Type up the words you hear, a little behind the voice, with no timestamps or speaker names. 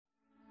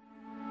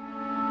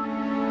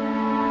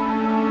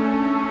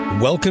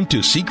Welcome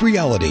to Seek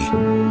Reality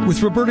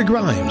with Roberta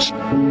Grimes.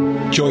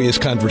 Joyous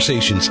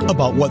conversations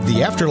about what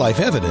the afterlife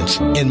evidence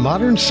and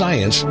modern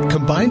science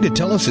combine to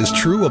tell us is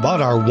true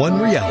about our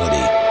one reality.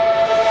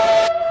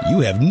 You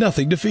have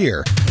nothing to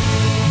fear.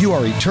 You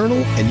are eternal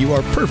and you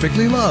are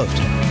perfectly loved.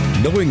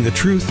 Knowing the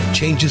truth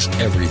changes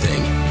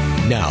everything.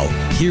 Now,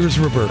 here's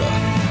Roberta.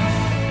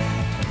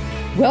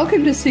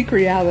 Welcome to Seek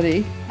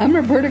Reality. I'm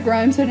Roberta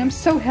Grimes and I'm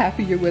so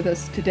happy you're with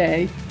us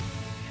today.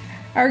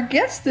 Our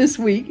guest this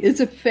week is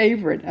a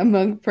favorite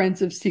among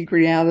friends of Seek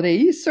Reality.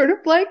 He's sort of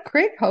like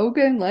Craig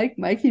Hogan, like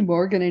Mikey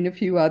Morgan, and a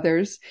few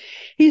others.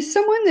 He's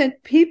someone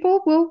that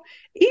people will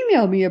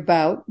email me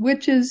about,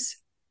 which is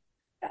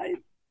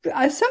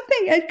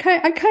something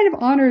I kind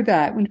of honor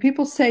that when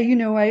people say, you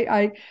know,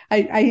 I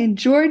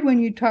enjoyed when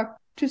you talked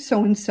to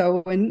so and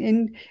so,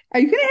 and are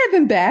you going to have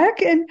him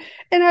back? And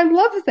I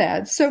love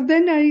that. So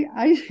then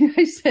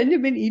I send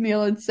him an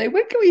email and say,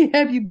 when can we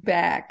have you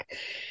back?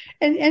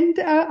 And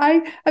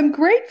I'm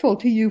grateful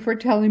to you for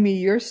telling me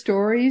your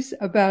stories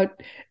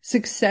about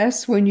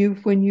success when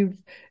you've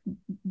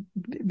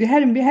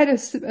had a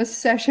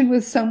session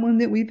with someone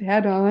that we've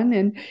had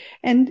on,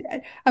 and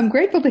I'm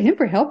grateful to him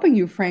for helping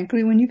you,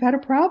 frankly, when you've had a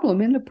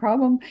problem and the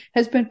problem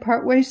has been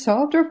partway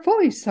solved or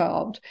fully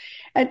solved.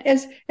 And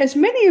as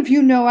many of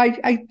you know,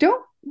 I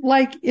don't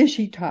like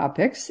ishy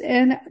topics,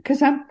 and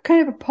because I'm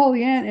kind of a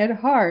Pollyanna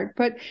at heart,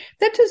 but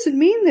that doesn't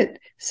mean that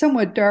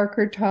somewhat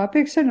darker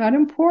topics are not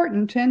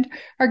important. And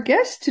our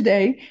guest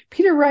today,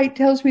 Peter Wright,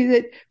 tells me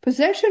that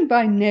possession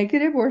by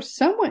negative or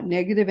somewhat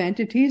negative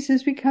entities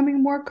is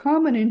becoming more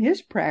common in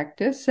his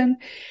practice, and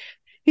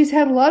he's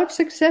had a lot of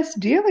success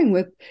dealing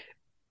with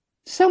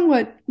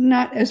somewhat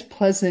not as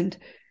pleasant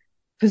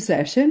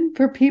possession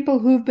for people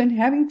who've been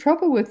having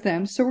trouble with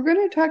them. So we're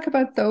going to talk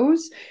about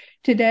those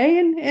today,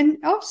 and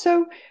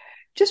also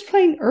just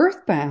plain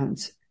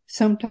earthbounds.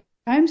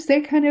 Sometimes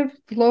they kind of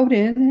float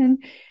in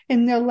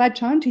and they'll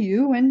latch onto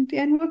you, and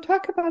we'll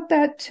talk about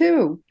that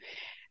too.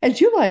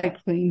 As you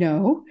likely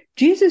know,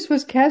 Jesus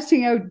was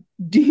casting out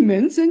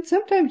demons and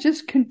sometimes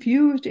just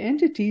confused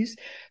entities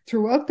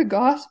throughout the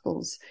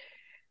Gospels.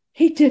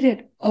 He did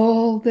it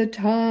all the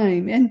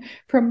time. And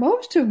for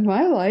most of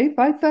my life,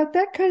 I thought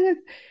that kind of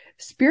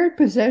spirit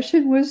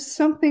possession was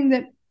something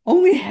that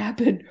only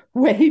happened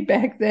way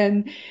back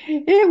then.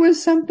 It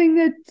was something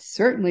that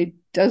certainly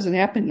doesn't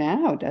happen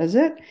now, does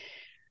it?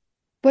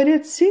 But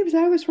it seems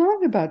I was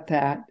wrong about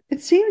that.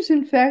 It seems,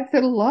 in fact,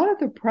 that a lot of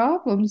the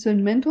problems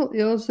and mental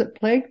ills that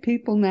plague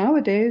people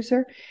nowadays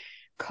are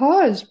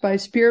caused by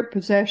spirit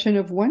possession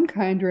of one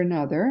kind or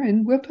another.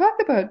 And we'll talk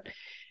about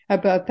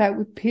that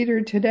with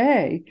Peter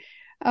today.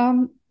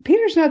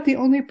 Peter's not the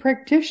only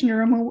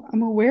practitioner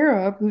I'm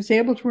aware of who's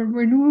able to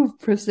remove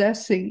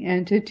possessing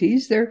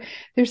entities.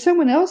 There's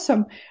someone else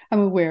I'm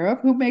aware of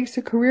who makes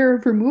a career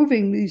of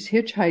removing these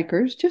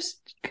hitchhikers,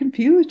 just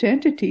confused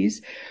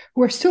entities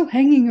who are still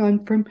hanging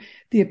on from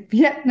the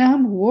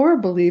Vietnam War,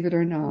 believe it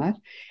or not.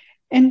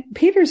 And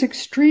Peter's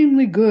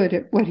extremely good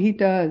at what he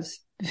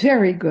does.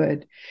 Very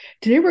good.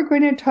 Today we're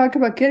going to talk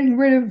about getting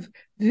rid of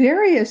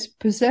various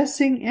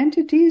possessing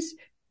entities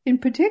in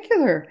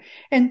particular.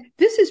 And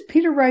this is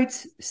Peter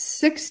Wright's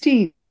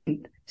 16th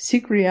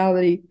Seek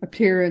Reality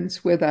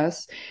appearance with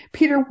us.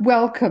 Peter,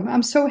 welcome.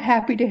 I'm so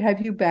happy to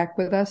have you back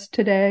with us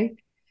today.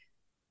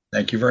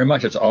 Thank you very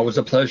much. It's always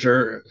a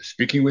pleasure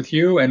speaking with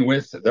you and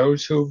with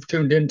those who've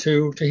tuned in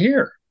to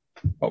hear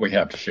what we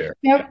have to share.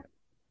 Now,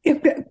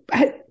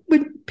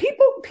 when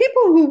people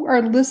who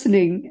are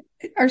listening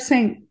are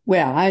saying,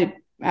 well,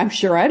 I'm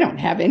sure I don't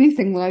have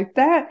anything like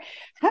that.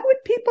 How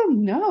would people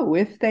know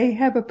if they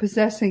have a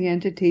possessing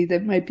entity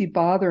that might be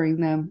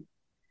bothering them?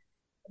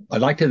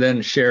 I'd like to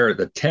then share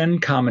the 10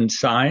 common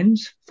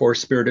signs for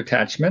spirit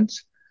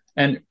attachments.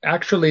 And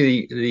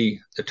actually,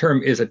 the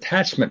term is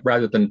attachment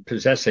rather than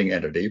possessing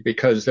entity,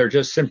 because they're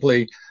just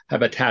simply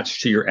have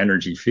attached to your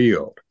energy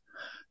field.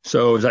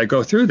 So as I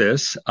go through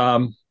this,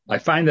 I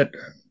find that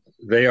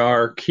they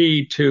are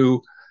key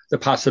to the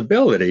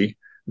possibility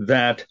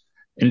that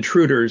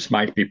intruders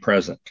might be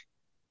present.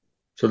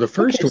 So the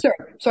first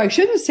so I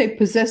shouldn't say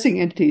possessing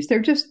entities. They're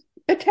just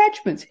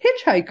attachments,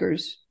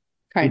 hitchhikers,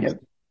 kind of.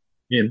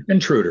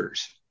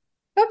 Intruders.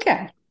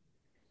 Okay.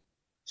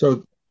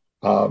 So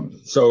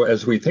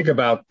as we think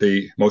about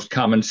the most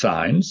common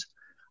signs,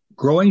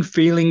 growing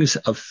feelings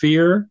of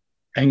fear,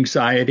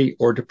 anxiety,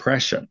 or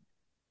depression.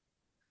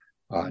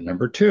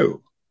 Number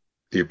 2,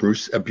 the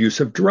abuse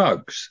of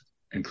drugs,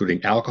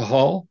 including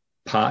alcohol,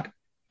 pot,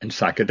 and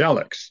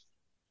psychedelics.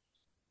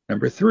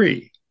 Number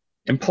 3,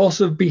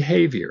 impulsive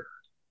behavior.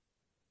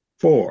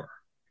 4,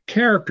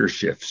 character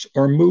shifts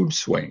or mood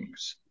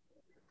swings.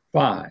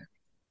 5,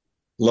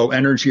 low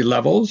energy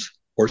levels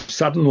or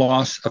sudden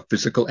loss of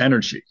physical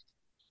energy.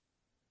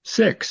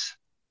 6,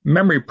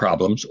 memory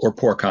problems or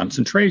poor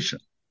concentration.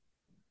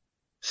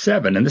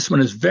 7, and this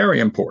one is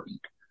very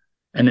important,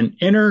 and an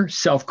inner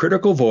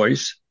self-critical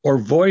voice or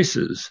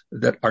voices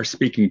that are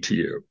speaking to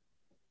you.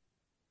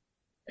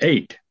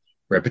 8,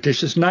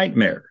 repetitious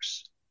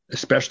nightmares,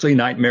 especially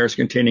nightmares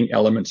containing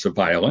elements of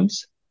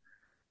violence.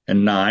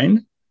 And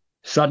 9,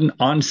 sudden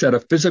onset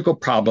of physical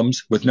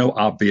problems with no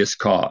obvious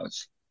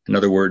cause. In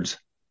other words,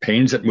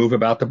 pains that move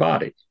about the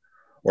body,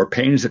 or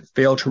pains that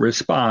fail to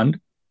respond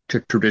to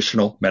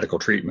traditional medical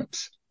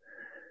treatments.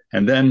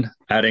 And then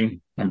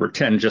adding number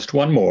 10, just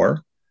one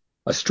more,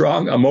 a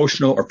strong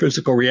emotional or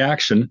physical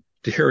reaction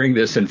to hearing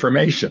this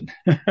information.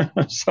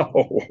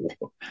 So,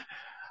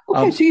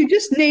 Okay, so you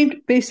just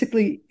named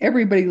basically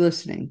everybody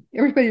listening.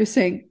 Everybody was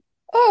saying,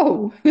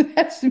 oh,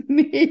 that's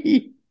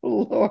me,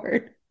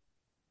 Lord.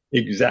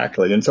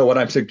 exactly. And so what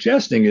I'm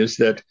suggesting is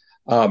that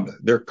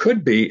there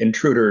could be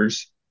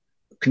intruders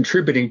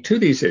contributing to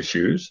these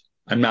issues.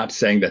 I'm not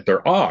saying that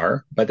there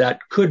are, but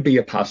that could be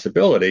a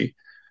possibility.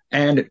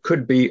 And it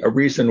could be a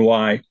reason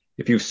why,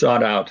 if you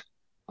sought out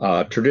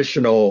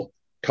traditional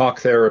talk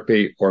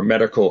therapy or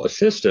medical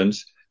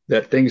assistance,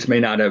 that things may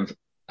not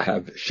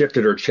have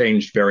shifted or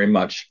changed very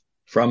much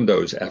from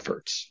those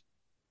efforts.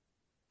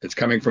 It's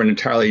coming from an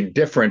entirely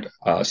different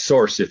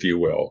source, if you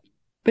will.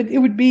 But it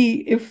would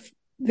be if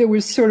there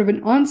was sort of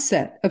an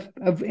onset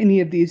of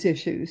any of these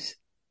issues.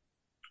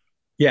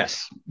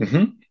 Yes.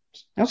 Mm-hmm.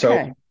 Okay.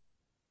 So,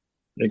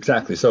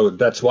 exactly. So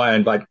that's why I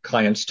invite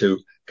clients to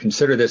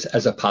consider this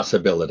as a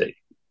possibility.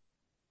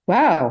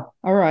 Wow.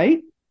 All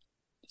right.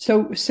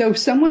 So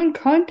someone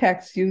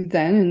contacts you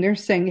then and they're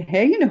saying,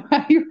 hey,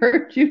 I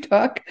heard you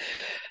talk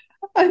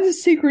on the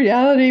Seek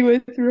Reality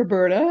with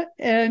Roberta,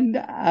 and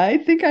I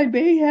think I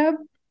may have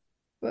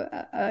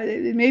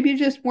maybe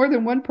just more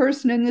than one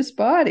person in this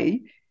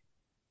body.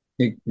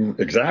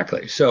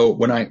 Exactly. So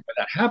when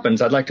that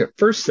happens, I'd like to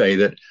first say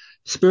that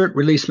spirit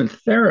releasement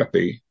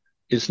therapy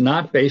is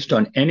not based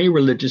on any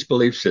religious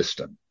belief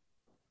system.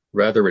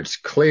 Rather, it's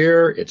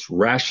clear, it's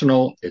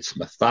rational, it's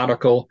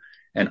methodical,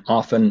 and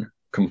often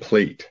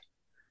complete.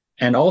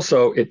 And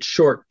also, it's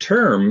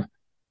short-term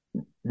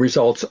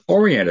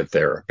results-oriented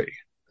therapy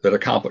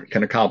that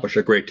can accomplish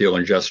a great deal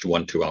in just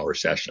 1-2 hour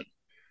session.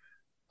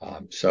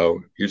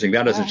 So using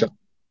that as a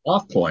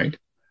off point,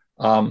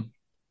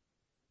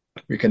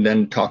 we can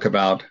then talk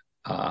about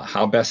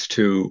how best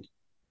to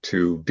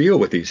deal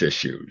with these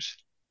issues.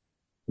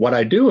 What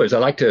I do is I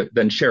like to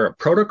then share a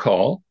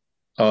protocol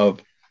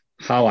of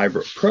how I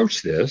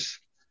approach this.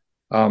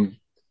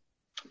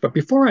 But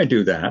before I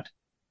do that,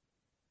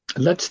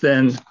 let's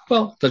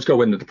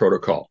go into the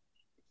protocol.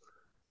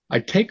 I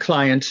take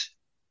clients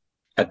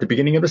at the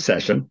beginning of the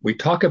session. We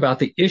talk about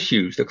the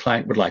issues the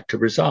client would like to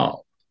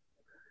resolve.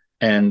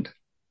 And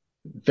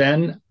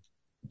then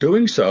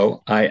doing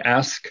so, I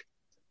ask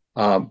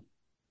the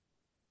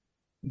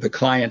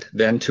client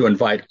then to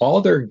invite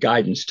all their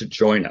guidance to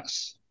join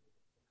us.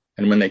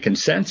 And when they can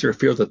sense or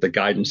feel that the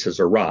guidance has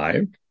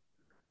arrived,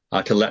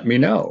 to let me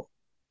know.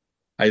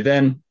 I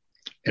then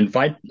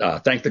thank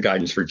the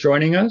guidance for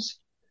joining us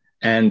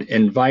and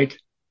invite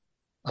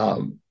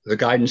the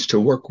guidance to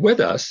work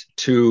with us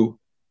to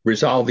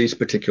resolve these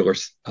particular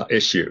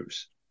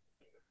issues.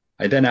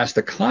 I then ask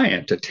the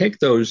client to take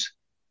those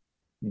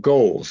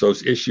goals,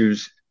 those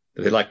issues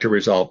that they'd like to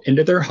resolve,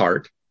 into their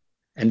heart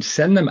and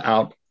send them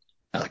out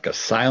like a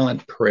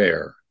silent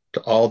prayer to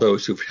all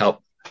those who've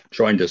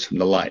joined us from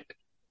the light.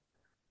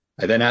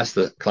 I then ask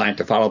the client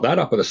to follow that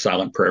up with a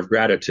silent prayer of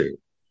gratitude.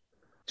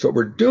 So what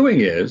we're doing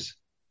is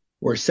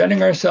we're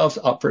setting ourselves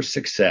up for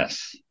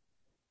success.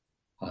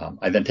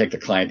 I then take the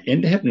client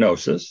into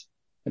hypnosis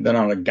and then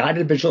on a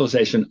guided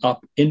visualization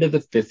up into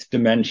the fifth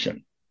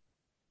dimension.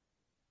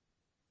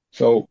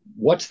 So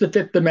what's the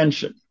fifth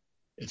dimension?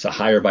 It's a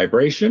higher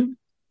vibration.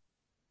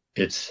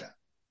 It's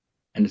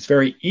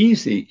very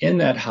easy in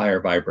that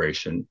higher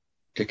vibration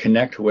to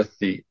connect with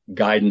the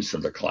guidance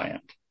of the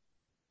client,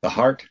 the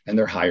heart and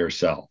their higher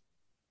self.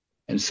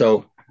 And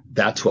so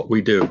that's what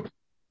we do.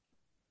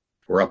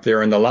 We're up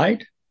there in the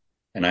light,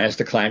 and I ask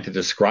the client to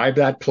describe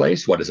that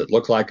place. What does it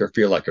look like or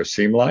feel like or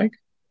seem like?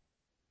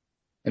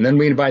 And then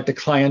we invite the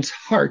client's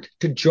heart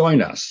to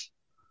join us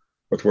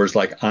with words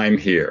like, I'm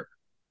here.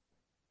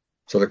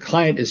 So the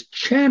client is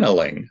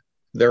channeling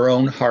their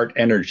own heart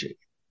energy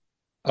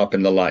up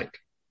in the light.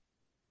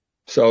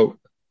 So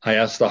I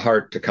ask the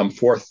heart to come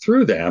forth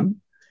through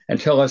them and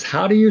tell us,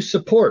 how do you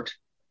support?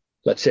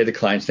 Let's say the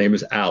client's name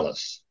is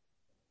Alice.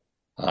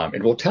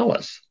 It will tell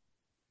us.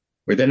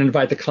 We then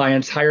invite the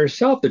client's higher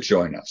self to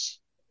join us.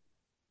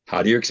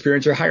 How do you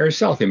experience your higher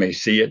self? You may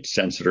see it,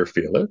 sense it, or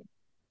feel it.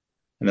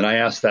 And then I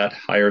ask that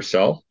higher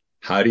self,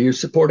 how do you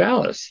support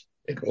Alice?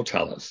 It will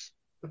tell us.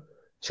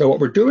 So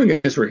what we're doing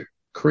is we're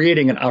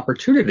creating an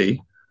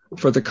opportunity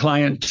for the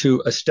client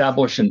to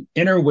establish an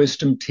inner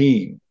wisdom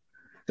team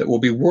that we'll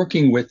be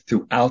working with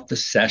throughout the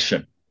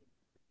session,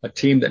 a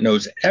team that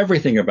knows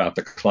everything about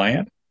the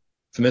client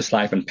from this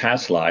life and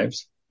past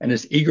lives and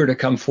is eager to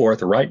come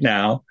forth right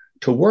now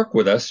to work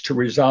with us to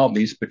resolve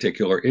these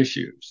particular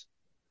issues.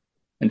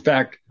 In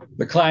fact,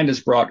 the client has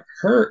brought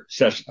her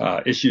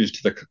issues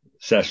to the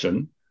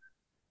session.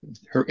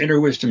 Her inner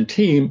wisdom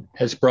team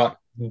has brought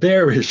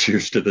their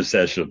issues to the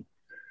session.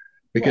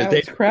 Because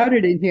it's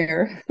crowded in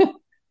here.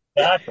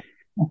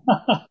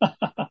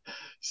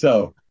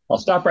 So I'll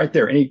stop right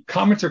there. Any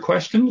comments or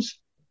questions,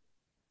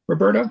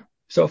 Roberta?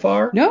 so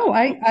far? No,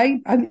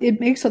 it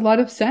makes a lot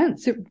of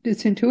sense.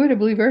 It's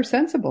intuitively very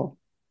sensible.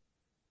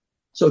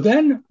 So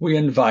then we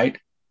invite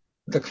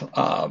the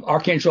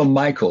Archangel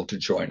Michael to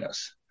join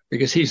us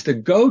because he's the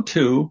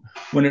go-to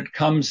when it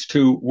comes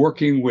to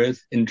working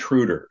with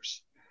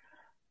intruders.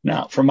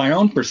 Now, from my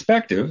own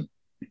perspective,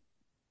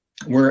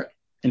 we're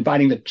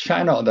inviting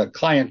the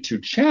client to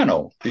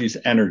channel these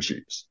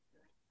energies.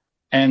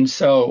 And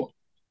so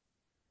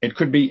it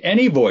could be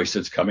any voice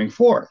that's coming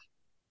forth.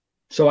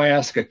 So I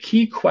ask a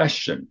key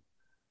question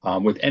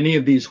with any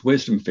of these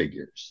wisdom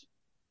figures.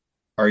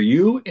 Are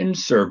you in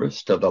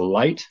service to the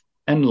light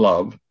and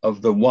love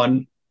of the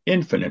one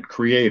infinite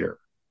creator?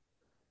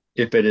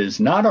 If it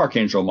is not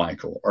Archangel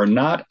Michael or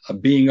not a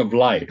being of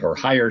light or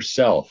higher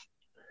self,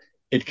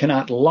 it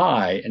cannot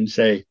lie and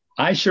say,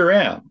 I sure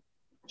am.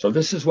 So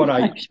this is what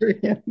I sure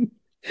am.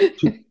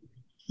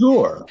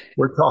 Sure,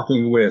 we're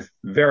talking with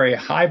very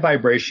high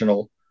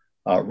vibrational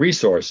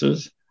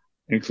resources,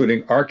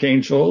 including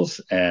archangels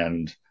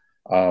and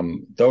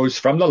those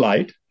from the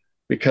light,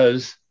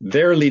 because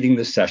they're leading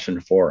the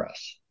session for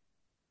us.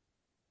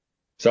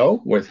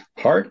 So with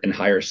heart and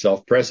higher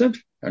self present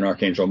and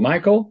Archangel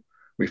Michael,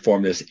 we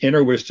form this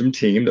inner wisdom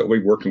team that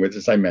we're working with,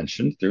 as I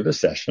mentioned, through the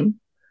session.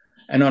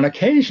 And on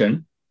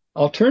occasion,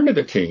 I'll turn to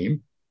the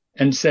team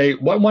and say,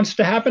 what wants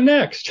to happen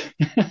next?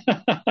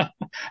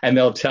 And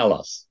they'll tell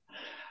us.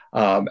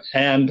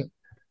 And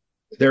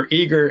they're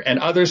eager, and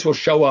others will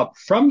show up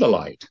from the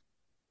light.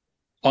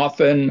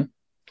 Often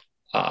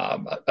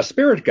a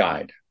spirit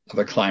guide of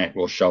a client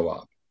will show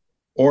up,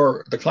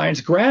 or the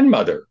client's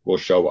grandmother will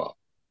show up.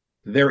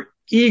 They're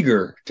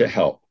eager to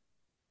help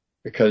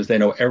because they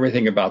know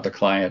everything about the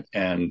client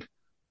and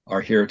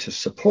are here to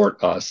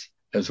support us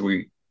as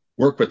we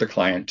work with the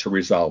client to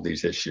resolve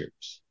these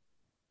issues.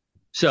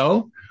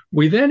 So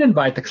we then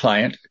invite the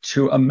client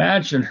to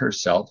imagine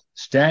herself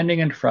standing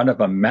in front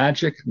of a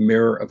magic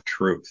mirror of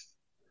truth.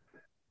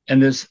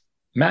 And this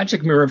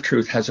magic mirror of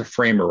truth has a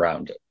frame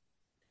around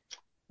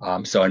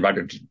it. So I invite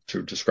her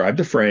to describe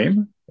the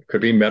frame. It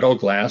could be metal,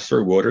 glass,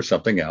 or wood, or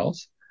something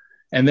else.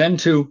 And then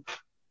to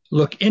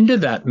look into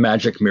that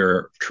magic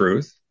mirror of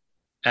truth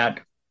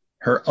at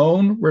her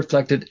own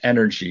reflected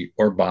energy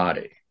or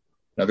body.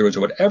 In other words,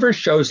 whatever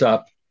shows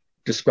up,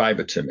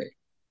 describe it to me.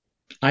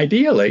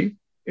 Ideally,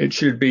 it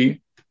should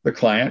be the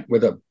client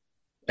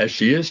as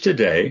she is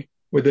today,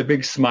 with a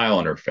big smile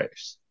on her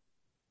face.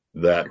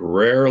 That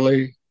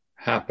rarely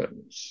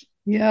happens.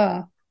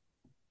 Yeah.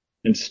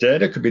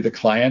 Instead, it could be the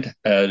client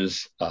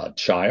as a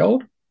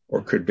child, or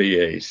it could be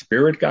a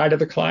spirit guide of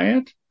the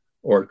client,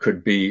 or it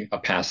could be a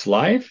past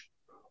life,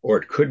 or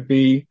it could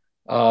be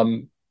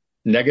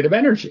negative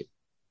energy.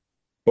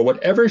 But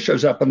whatever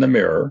shows up in the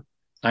mirror,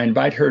 I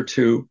invite her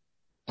to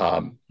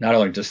not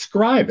only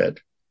describe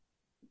it,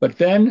 but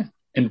then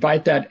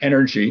invite that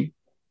energy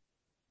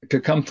to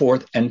come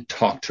forth and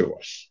talk to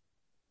us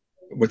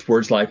with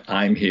words like,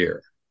 I'm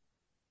here.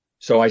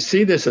 So I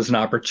see this as an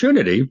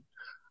opportunity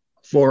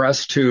for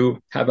us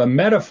to have a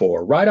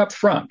metaphor right up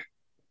front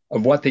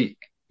of what the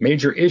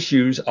major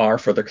issues are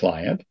for the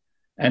client,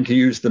 and to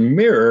use the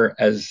mirror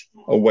as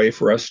a way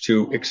for us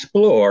to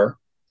explore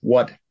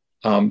what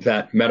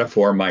that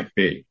metaphor might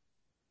be.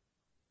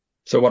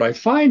 So what I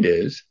find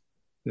is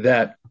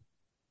that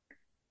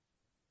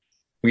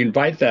we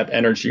invite that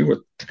energy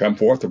to come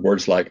forth with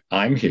words like,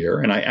 I'm here,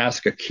 and I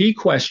ask a key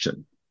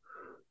question.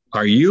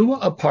 Are you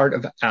a part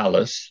of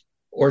Alice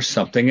or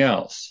something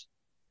else?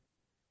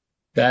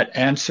 That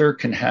answer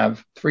can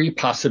have three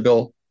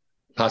possibilities.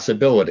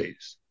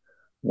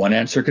 One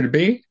answer could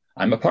be,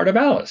 I'm a part of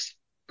Alice.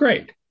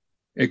 Great.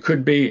 It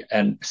could be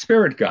a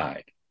spirit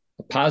guide,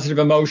 a positive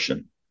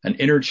emotion, an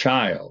inner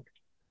child,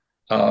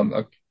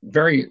 a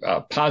very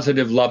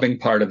positive, loving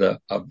part of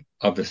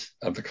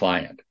the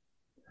client.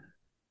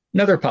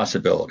 Another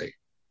possibility.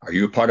 Are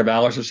you a part of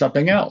Alice or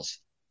something else?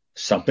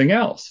 Something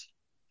else.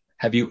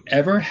 Have you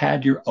ever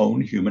had your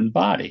own human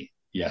body?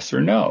 Yes or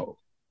no?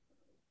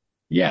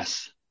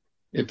 Yes.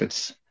 If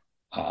it's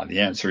the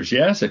answer is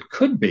yes, it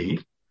could be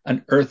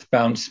an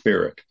earthbound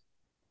spirit,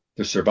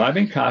 the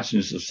surviving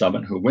consciousness of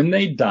someone who, when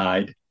they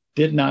died,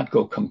 did not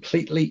go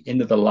completely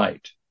into the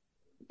light.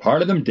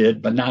 Part of them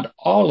did, but not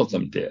all of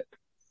them did.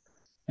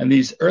 And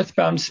these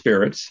earthbound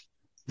spirits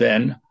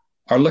then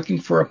are looking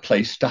for a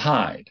place to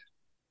hide.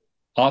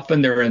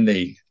 Often they're in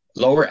the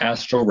lower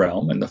astral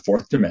realm, in the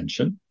fourth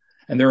dimension,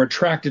 and they're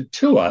attracted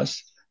to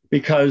us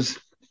because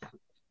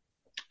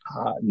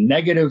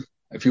negative,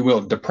 if you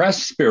will,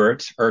 depressed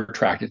spirits are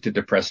attracted to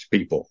depressed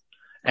people.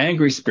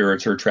 Angry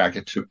spirits are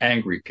attracted to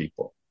angry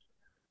people.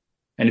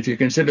 And if you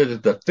consider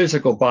that the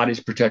physical body is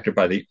protected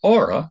by the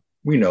aura,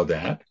 we know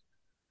that.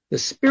 The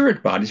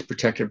spirit body is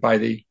protected by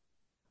the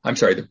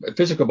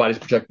physical body is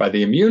protected by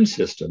the immune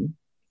system.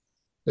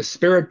 The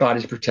spirit body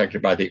is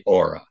protected by the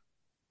aura.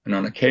 And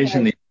on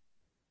occasion, they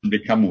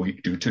become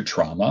weak due to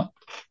trauma,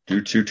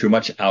 due to too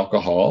much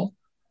alcohol,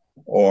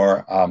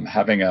 or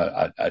having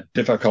a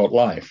difficult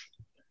life.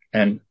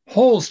 And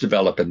holes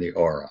develop in the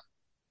aura.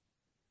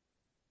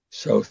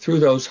 So through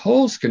those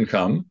holes can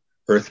come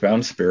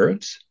earthbound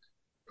spirits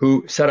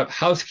who set up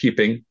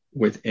housekeeping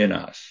within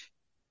us.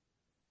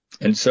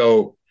 And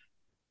so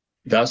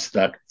thus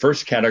that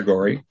first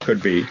category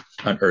could be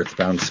an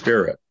earthbound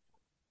spirit.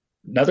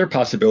 Another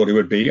possibility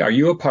would be, are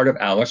you a part of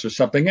Alice or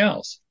something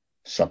else?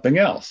 Something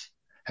else.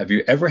 Have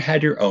you ever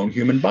had your own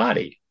human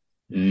body?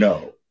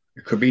 No.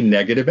 It could be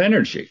negative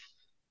energy.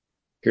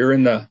 Here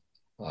in the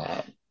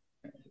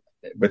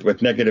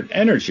with negative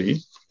energy,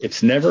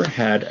 it's never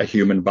had a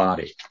human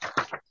body.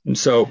 And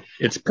so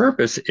its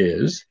purpose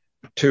is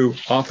to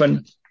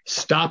often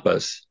stop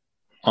us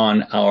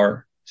on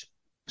our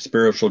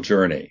spiritual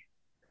journey.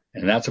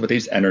 And that's what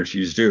these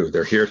energies do.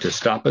 They're here to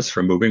stop us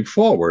from moving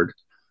forward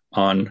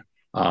on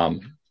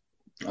the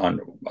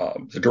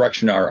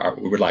direction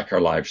we would like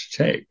our lives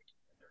to take.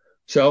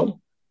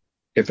 So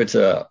if it's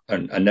a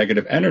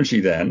negative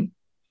energy, then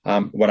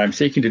what I'm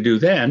seeking to do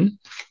then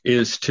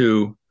is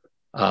to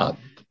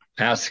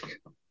ask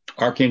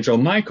Archangel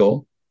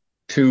Michael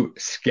to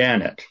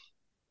scan it,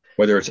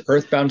 whether it's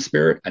earthbound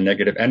spirit, a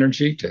negative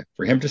energy,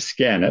 for him to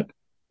scan it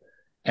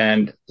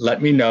and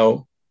let me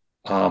know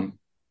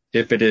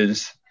if it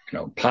is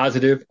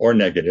positive or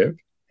negative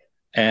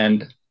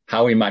and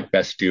how we might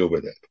best deal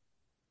with it.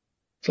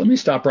 So let me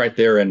stop right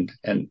there and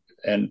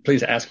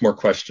please ask more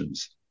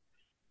questions.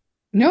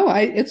 No,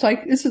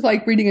 this is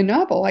like reading a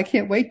novel. I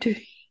can't wait to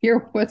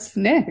hear what's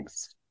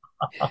next.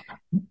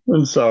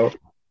 And so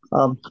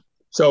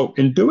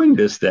in doing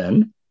this,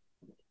 then,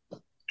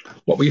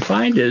 what we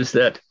find is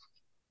that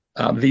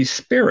these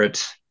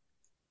spirits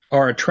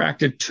are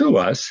attracted to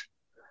us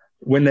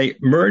when they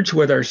merge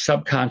with our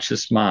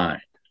subconscious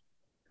mind.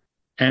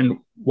 And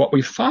what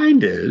we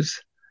find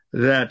is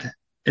that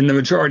in the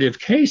majority of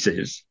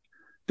cases,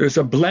 there's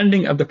a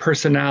blending of the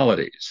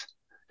personalities.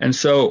 And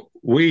so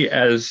we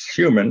as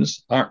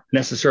humans aren't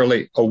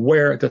necessarily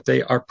aware that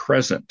they are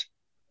present.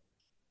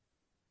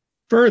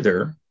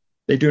 Further,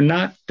 they do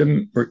not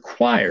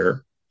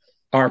require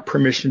our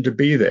permission to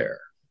be there.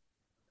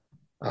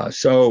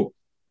 So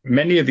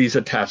many of these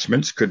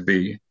attachments could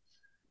be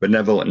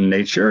benevolent in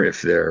nature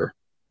if they're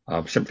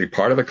simply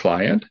part of the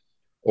client,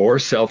 or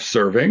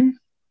self-serving,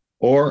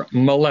 or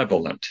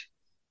malevolent.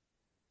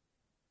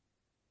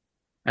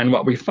 And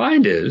what we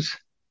find is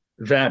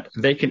that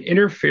they can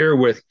interfere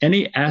with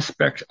any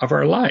aspect of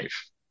our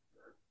life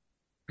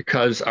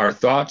because our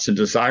thoughts and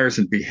desires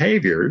and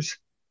behaviors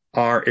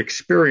are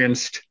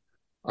experienced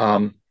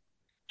from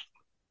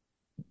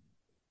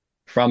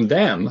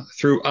them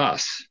through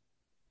us.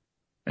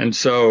 And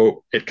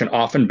so it can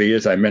often be,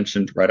 as I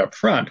mentioned right up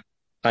front,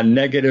 a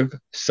negative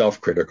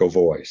self-critical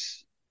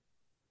voice.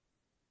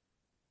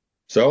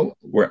 So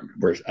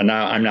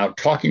I'm now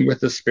talking with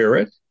the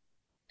spirit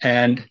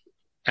and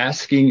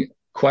asking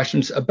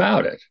questions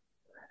about it.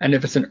 And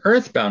if it's an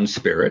earthbound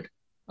spirit,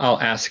 I'll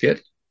ask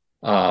it,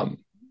 how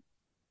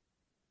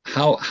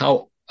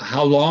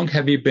long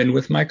have you been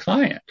with my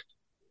client?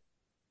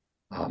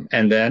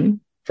 And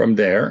then from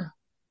there,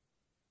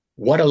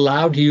 what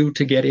allowed you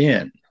to get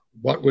in?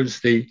 What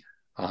was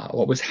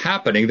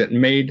happening that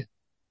made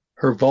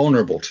her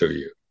vulnerable to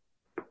you?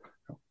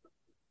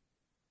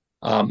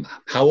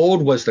 How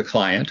old was the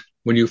client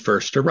when you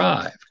first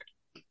arrived?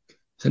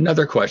 It's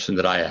another question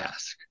that I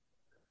ask.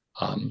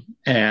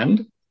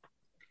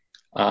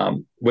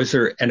 Was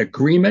there an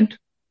agreement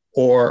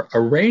or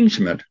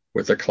arrangement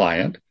with the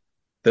client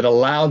that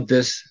allowed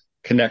this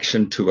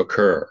connection to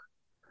occur?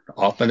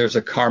 Often there's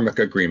a karmic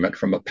agreement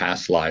from a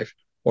past life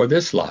or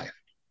this life.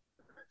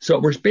 So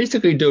what we're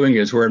basically doing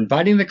is we're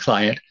inviting the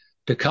client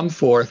to come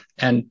forth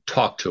and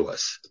talk to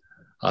us,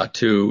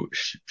 to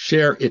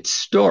share its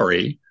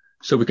story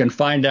so we can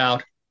find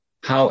out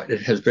how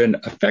it has been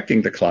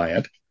affecting the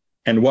client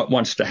and what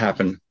wants to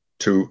happen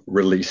to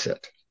release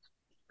it.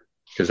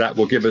 Because that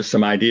will give us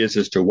some ideas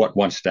as to what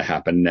wants to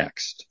happen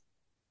next.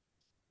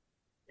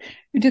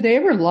 Do they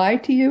ever lie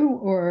to you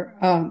or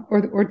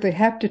do they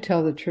have to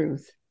tell the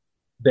truth?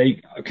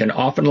 They can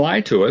often lie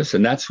to us,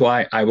 and that's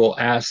why I will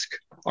ask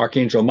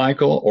Archangel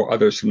Michael or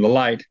others from the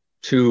light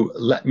to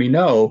let me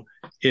know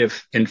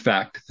if, in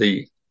fact,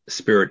 the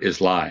spirit is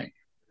lying.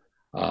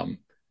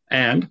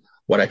 And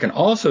what I can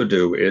also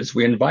do is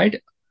we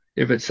invite,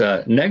 if it's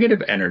a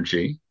negative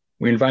energy,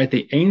 we invite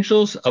the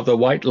angels of the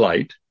white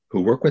light who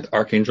work with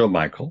Archangel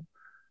Michael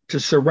to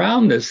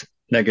surround this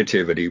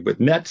negativity with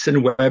nets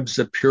and webs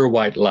of pure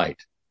white light,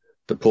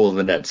 to pull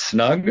the nets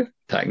snug,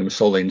 tying them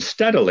slowly and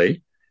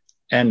steadily,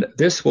 and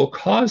this will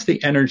cause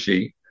the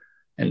energy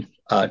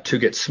to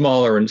get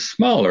smaller and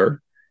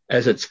smaller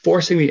as it's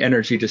forcing the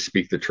energy to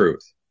speak the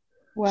truth.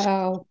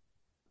 Wow.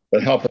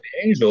 But help the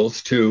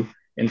angels to,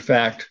 in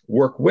fact,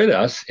 work with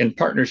us, in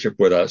partnership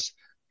with us,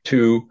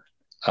 to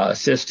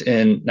assist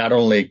in not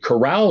only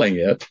corralling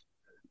it,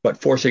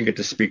 but forcing it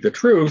to speak the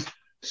truth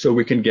so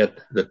we can get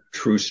the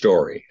true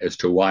story as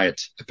to why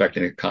it's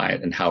affecting the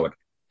client and how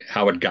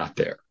it got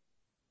there.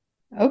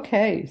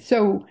 Okay.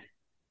 So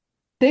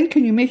then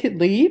can you make it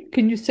leave?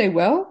 Can you say,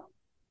 well,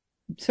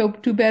 so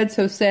too bad,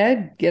 so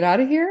sad, get out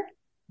of here?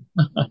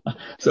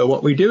 So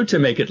what we do to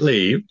make it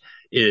leave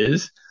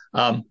is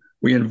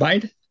we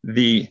invite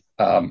the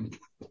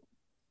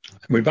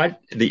we invite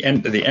the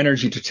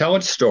energy to tell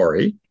its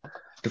story,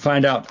 to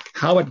find out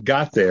how it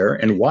got there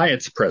and why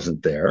it's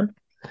present there.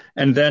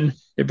 And then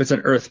if it's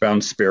an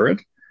earthbound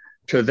spirit,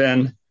 to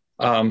then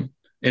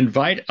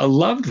invite a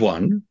loved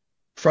one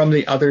from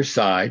the other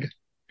side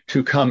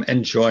to come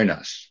and join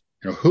us.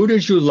 Who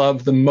did you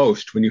love the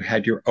most when you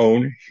had your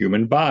own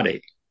human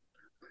body?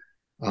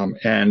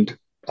 And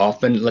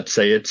often, let's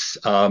say it's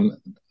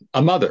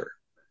a mother.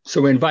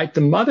 So we invite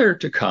the mother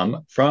to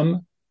come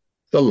from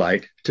the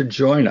light to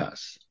join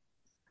us.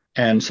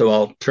 And so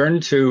I'll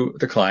turn to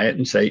the client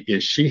and say,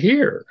 is she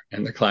here?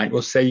 And the client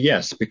will say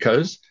yes,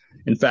 because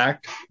in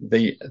fact,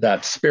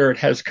 that spirit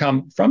has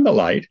come from the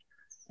light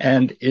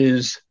and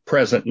is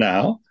present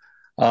now.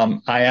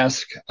 I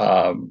ask,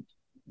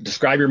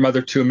 describe your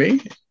mother to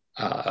me.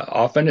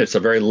 Often it's a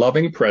very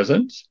loving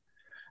presence.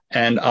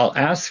 And I'll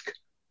ask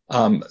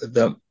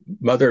the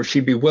mother if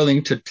she'd be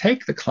willing to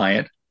take the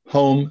client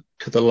home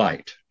to the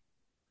light.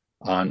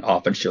 And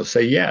often she'll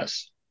say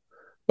yes.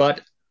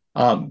 But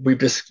we've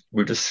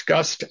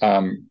discussed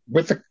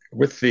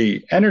with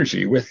the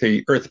energy, with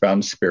the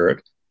earthbound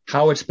spirit,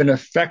 how it's been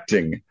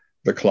affecting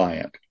the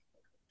client.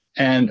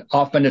 And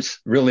often it's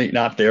really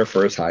not there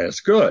for its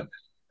highest good.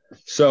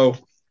 So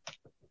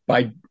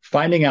by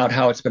finding out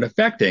how it's been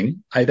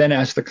affecting, I then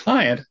ask the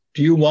client,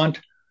 do you want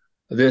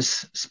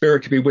this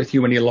spirit to be with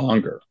you any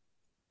longer?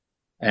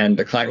 And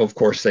the client will, of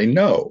course, say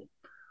no.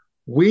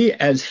 We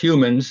as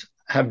humans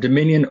have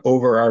dominion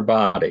over our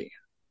body.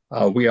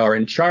 We are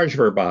in charge of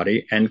our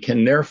body and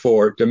can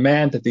therefore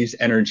demand that these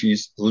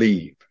energies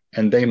leave,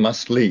 and they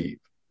must leave.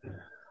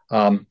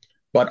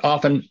 But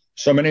often,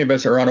 so many of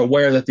us are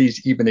unaware that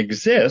these even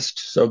exist,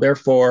 so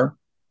therefore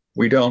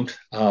we don't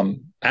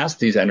ask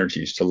these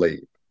energies to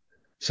leave.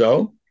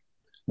 So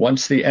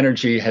once the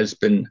energy has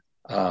been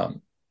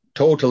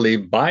told to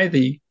leave by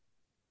the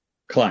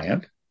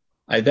client,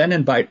 I then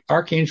invite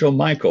Archangel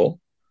Michael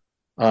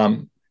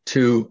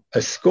to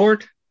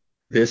escort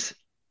this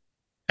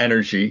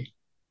energy.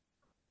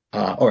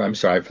 I'm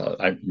sorry,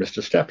 I missed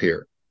a step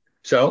here.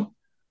 So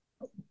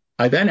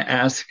I then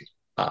ask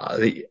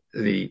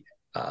the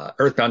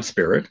earthbound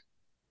spirit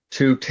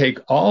to take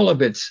all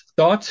of its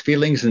thoughts,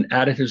 feelings, and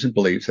attitudes and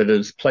beliefs that it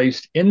has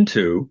placed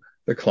into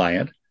the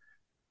client,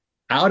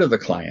 out of the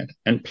client,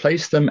 and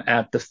place them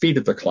at the feet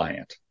of the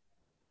client,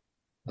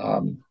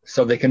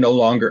 so they can no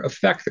longer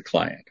affect the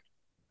client.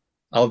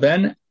 I'll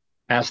then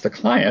ask the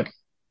client,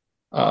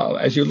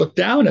 as you look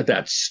down at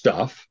that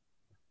stuff,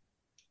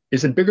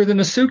 is it bigger than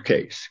a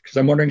suitcase? Because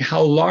I'm wondering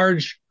how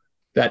large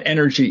that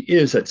energy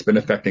is that's been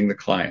affecting the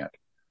client.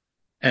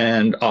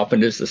 And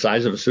often it's the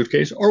size of a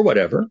suitcase or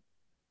whatever.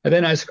 I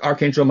then ask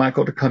Archangel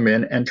Michael to come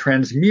in and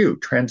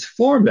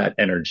transform that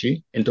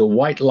energy into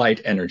white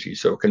light energy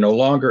so it can no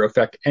longer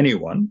affect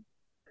anyone.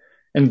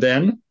 And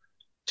then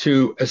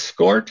to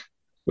escort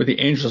with the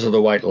angels of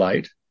the white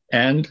light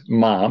and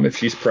mom, if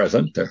she's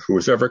present, who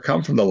has ever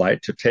come from the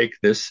light, to take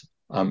this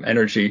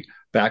energy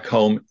back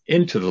home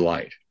into the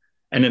light.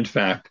 And in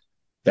fact,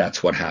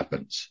 that's what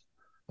happens.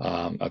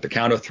 At the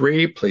count of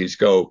 3, please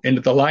go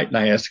into the light. And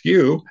I ask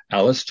you,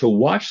 Alice, to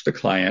watch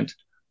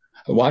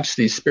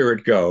the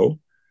spirit go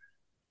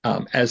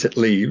as it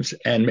leaves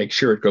and make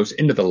sure it goes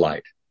into the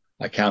light.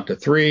 I count to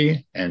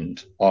 3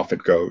 and off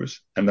it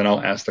goes. And then I'll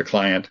ask the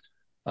client,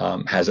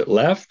 has it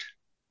left?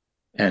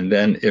 And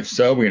then if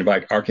so, we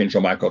invite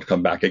Archangel Michael to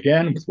come back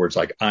again with words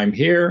like, I'm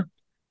here,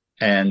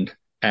 and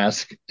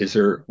ask,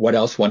 what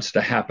else wants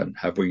to happen?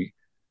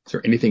 Is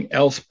there anything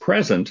else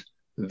present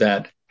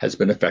that has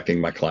been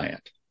affecting my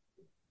client?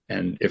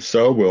 And if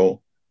so,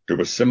 we'll do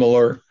a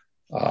similar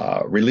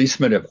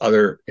releasement if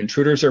other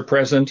intruders are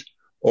present,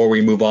 or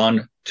we move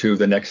on to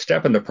the next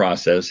step in the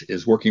process,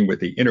 is working with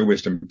the inner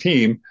wisdom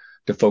team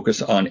to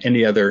focus on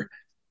any other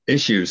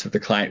issues that the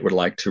client would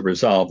like to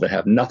resolve that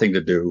have nothing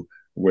to do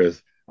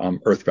with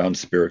earthbound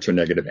spirits or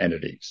negative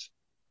entities.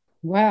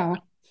 Wow.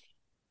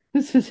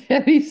 This is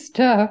heavy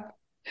stuff.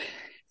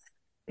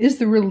 Is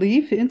the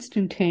relief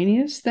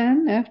instantaneous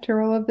then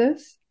after all of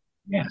this?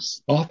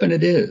 Yes, often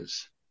it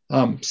is.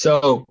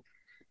 So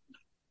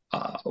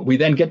we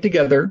then get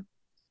together.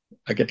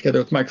 I get together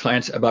with my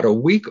clients about a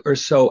week or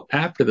so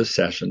after the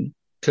session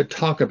to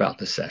talk about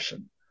the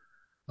session.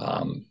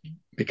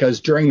 Because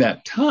during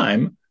that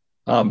time,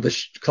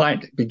 the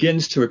client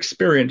begins to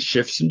experience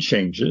shifts and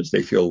changes.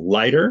 They feel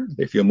lighter.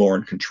 They feel more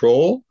in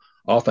control.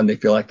 Often they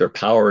feel like their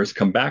power has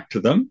come back to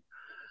them.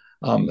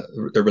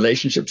 The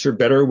relationships are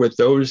better with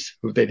those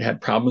who they'd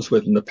had problems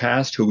with in the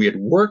past, who we had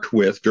worked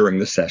with during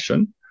the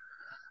session,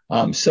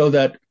 so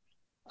that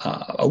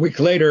a week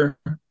later,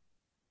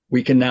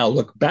 we can now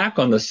look back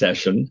on the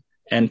session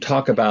and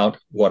talk about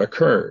what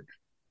occurred.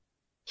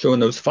 So in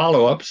those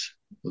follow-ups,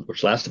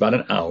 which last about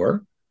an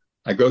hour,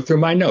 I go through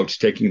my notes,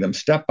 taking them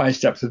step by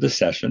step through the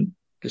session,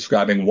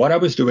 describing what I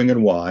was doing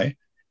and why,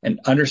 and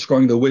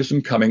underscoring the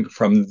wisdom coming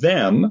from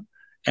them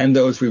and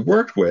those we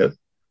worked with,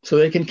 so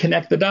they can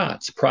connect the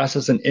dots,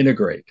 process, and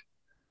integrate.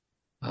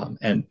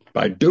 And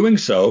by doing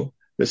so,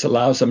 this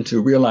allows them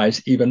to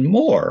realize even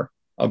more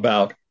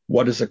about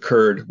what has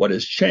occurred, what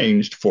has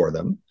changed for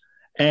them,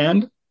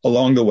 and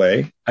along the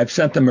way, I've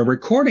sent them a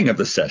recording of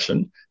the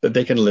session that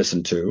they can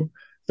listen to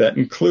that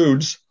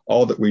includes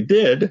all that we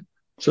did,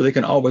 so they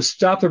can always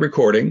stop the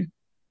recording,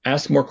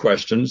 ask more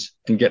questions,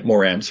 and get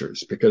more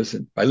answers. Because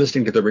by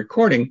listening to the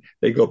recording,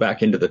 they go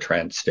back into the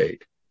trance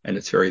state. And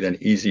it's very then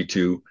easy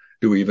to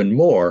do even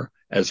more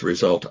as a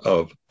result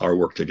of our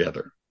work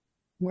together.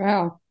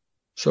 Wow.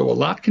 So a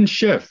lot can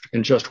shift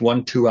in just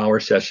 1 2-hour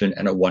session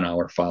and a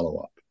 1-hour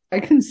follow-up. I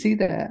can see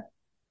that.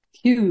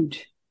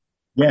 Huge.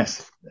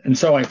 Yes. And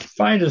so I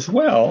find as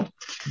well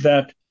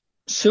that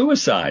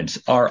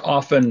suicides are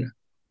often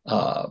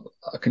a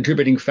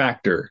contributing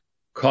factor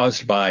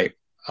caused by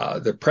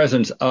the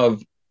presence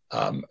of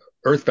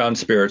earthbound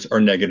spirits or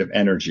negative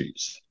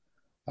energies.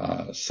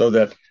 So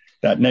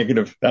that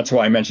negative, that's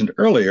why I mentioned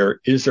earlier,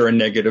 is there a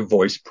negative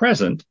voice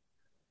present?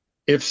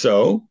 If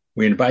so,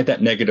 we invite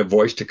that negative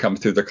voice to come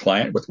through the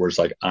client with words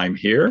like, I'm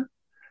here.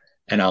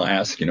 And I'll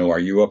ask, are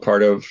you a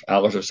part of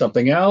Alice or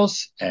something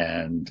else?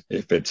 And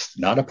if it's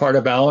not a part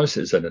of Alice,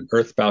 is it an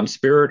earthbound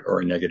spirit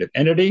or a negative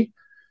entity?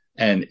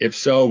 And if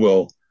so,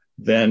 we'll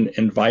then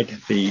invite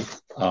the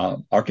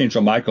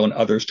Archangel Michael and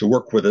others to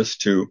work with us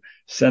to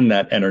send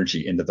that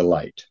energy into the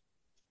light.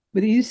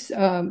 But these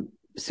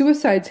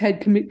suicides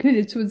had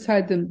committed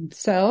suicide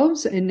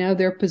themselves, and now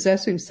they're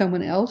possessing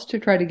someone else to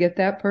try to get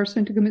that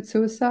person to commit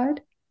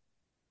suicide?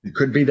 It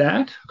could be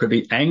that. It could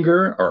be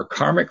anger or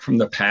karmic from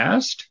the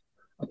past,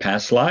 a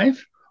past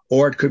life,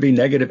 or it could be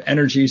negative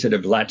energies that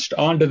have latched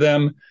onto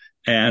them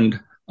and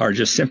are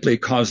just simply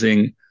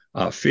causing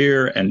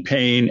fear and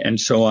pain and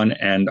so on,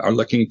 and are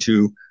looking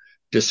to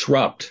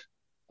disrupt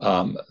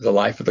the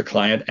life of the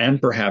client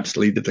and perhaps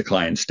lead to the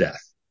client's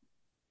death.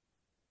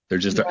 They're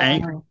just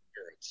angry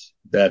spirits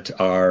that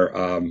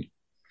are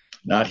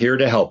not here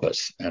to help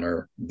us and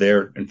are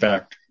there, in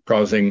fact,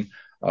 causing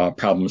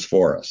problems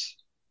for us.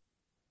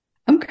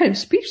 I'm kind of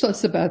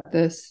speechless about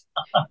this.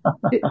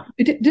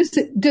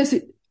 Does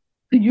it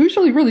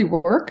usually really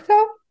work,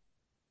 though?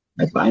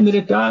 I find that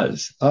it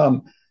does.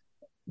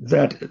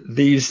 That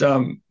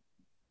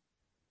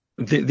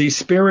these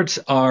spirits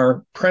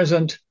are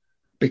present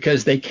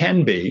because they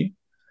can be,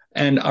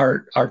 and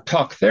our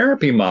talk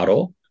therapy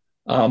model,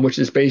 which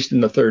is based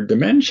in the third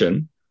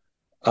dimension,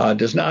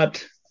 does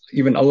not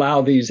even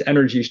allow these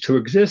energies to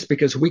exist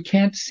because we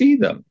can't see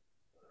them.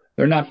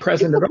 They're not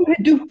present at all. People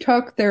who do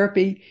talk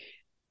therapy,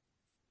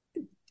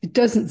 it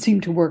doesn't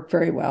seem to work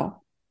very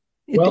well.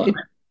 That's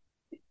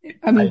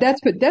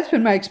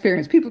been my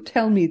experience. People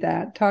tell me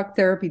that talk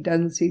therapy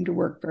doesn't seem to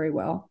work very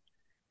well.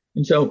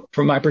 And so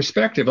from my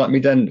perspective, let me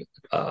then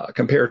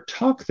compare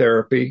talk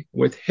therapy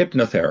with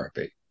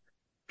hypnotherapy.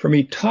 For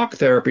me, talk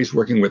therapy is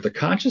working with the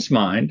conscious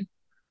mind,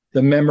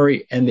 the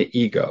memory, and the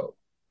ego.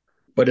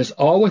 But it's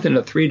all within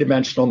a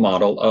three-dimensional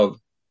model of,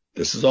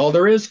 this is all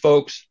there is,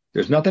 folks.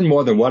 There's nothing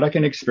more than what I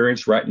can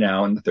experience right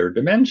now in the third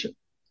dimension.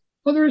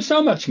 Well, there is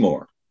so much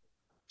more.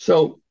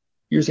 So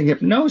using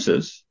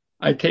hypnosis,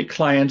 I take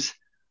clients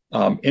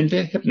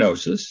into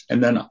hypnosis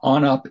and then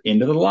on up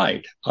into the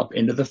light, up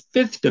into the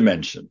fifth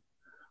dimension,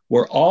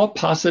 where all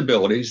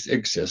possibilities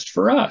exist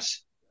for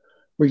us.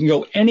 We can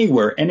go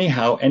anywhere,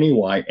 anyhow, any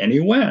why, any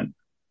when.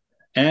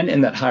 And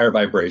in that higher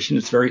vibration,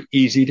 it's very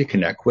easy to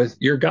connect with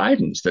your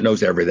guidance that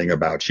knows everything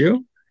about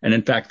you. And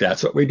in fact,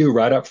 that's what we do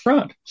right up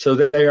front. So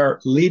they are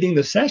leading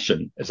the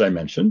session, as I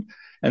mentioned,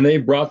 and they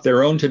brought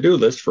their own to-do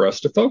list for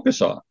us to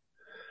focus on.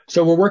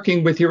 So we're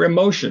working with your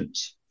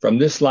emotions from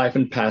this life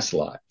and past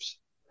lives,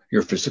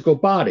 your physical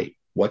body,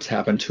 what's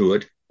happened to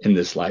it in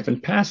this life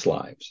and past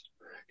lives.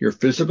 Your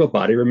physical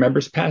body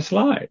remembers past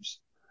lives.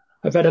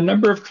 I've had a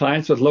number of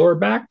clients with lower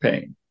back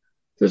pain.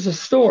 There's a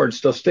sword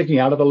still sticking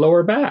out of the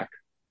lower back.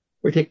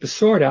 We take the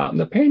sword out and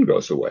the pain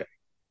goes away.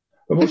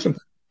 But most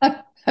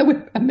I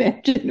would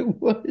imagine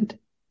it would.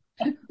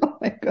 Oh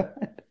my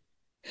God.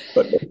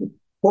 But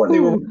importantly,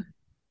 we're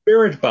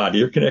spirit body,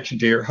 your connection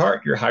to your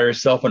heart, your higher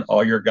self, and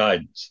all your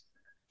guidance.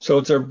 So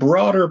it's a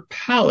broader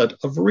palette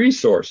of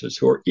resources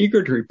who are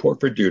eager to report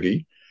for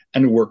duty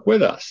and work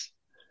with us.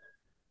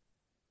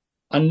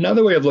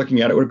 Another way of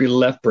looking at it would be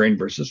left brain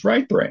versus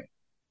right brain.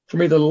 For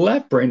me, the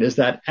left brain is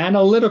that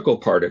analytical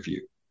part of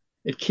you.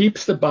 It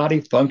keeps the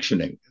body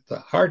functioning, the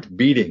heart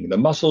beating, the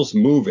muscles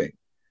moving.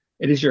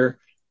 It is your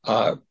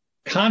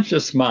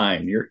conscious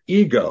mind, your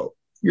ego,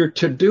 your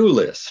to-do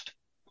list.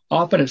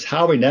 Often it's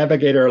how we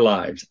navigate our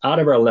lives out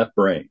of our left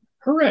brain.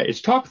 Hooray,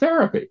 it's talk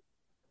therapy.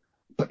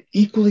 But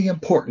equally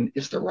important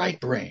is the right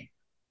brain.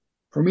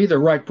 For me, the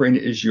right brain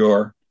is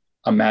your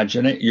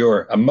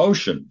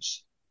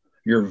emotions,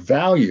 your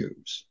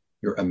values,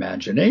 your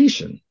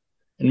imagination,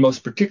 and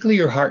most particularly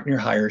your heart and your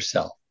higher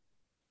self.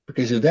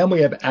 Because then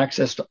we have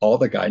access to all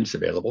the guidance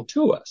available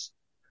to us.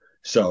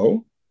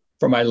 So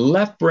for my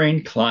left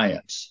brain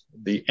clients,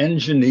 the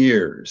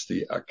engineers,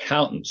 the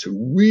accountants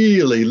who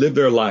really live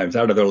their lives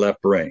out of their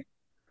left brain,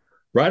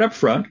 right up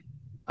front,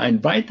 I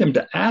invite them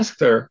to ask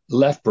their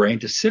left brain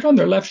to sit on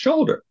their left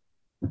shoulder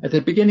at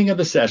the beginning of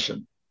the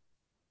session.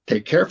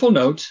 Take careful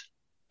notes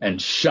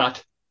and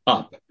shut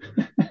up.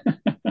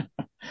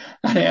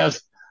 I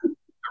ask the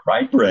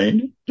right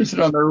brain to sit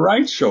on their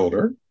right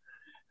shoulder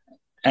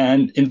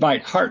and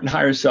invite Heart and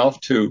Higher Self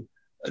to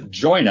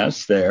join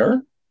us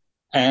there.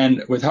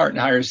 And with Heart and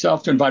Higher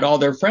Self to invite all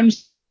their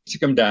friends to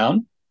come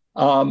down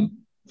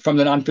from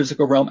the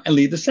non-physical realm and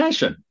lead the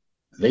session.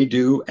 They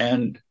do,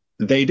 and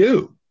they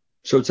do.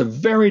 So it's a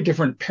very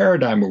different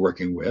paradigm we're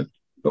working with,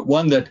 but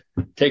one that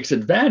takes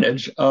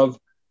advantage of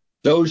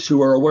those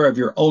who are aware of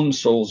your own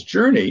soul's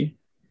journey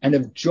and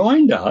have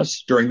joined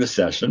us during the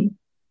session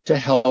to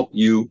help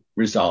you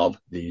resolve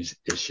these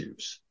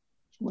issues.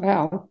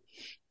 Wow.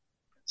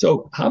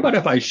 So how about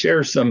if I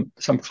share some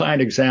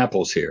client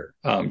examples here,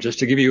 just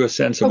to give you a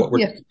sense of what we're...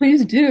 Yes,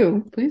 please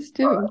do. Please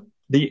do.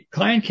 The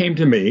client came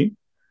to me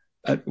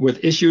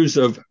with issues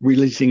of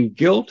releasing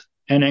guilt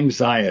and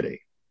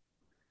anxiety.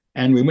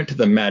 And we went to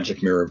the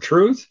magic mirror of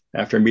truth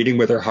after meeting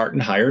with her heart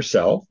and higher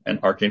self and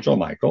Archangel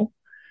Michael,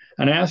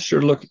 and I asked her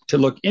to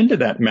look into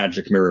that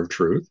magic mirror of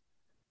truth.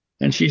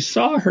 And she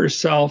saw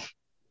herself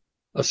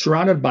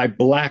surrounded by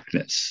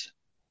blackness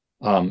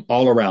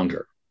all around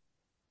her.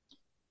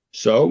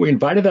 So we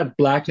invited that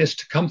blackness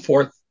to come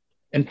forth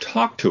and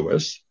talk to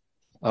us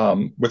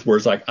with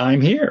words like,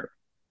 I'm here.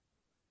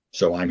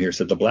 So I'm here,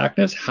 said the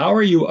blackness. How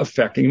are you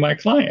affecting my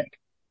client?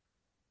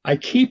 I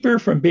keep her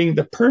from being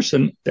the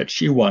person that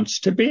she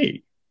wants to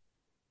be.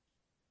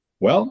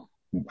 Well,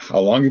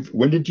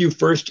 when did you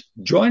first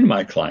join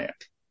my client?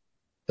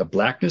 The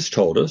blackness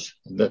told us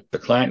that the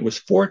client was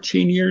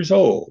 14 years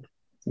old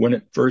when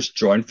it first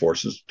joined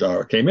forces,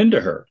 came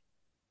into her.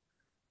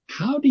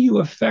 How do you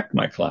affect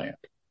my client?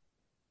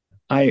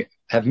 I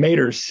have made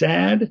her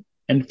sad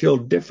and feel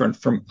different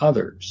from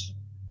others.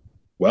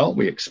 Well,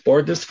 we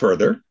explored this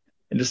further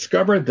and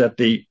discovered that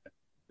the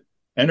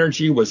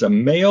energy was a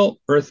male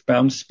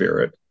earthbound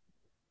spirit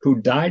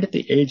who died at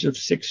the age of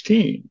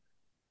 16.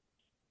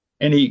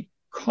 And he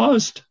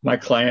caused my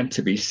client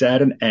to be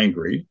sad and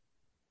angry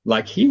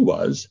like he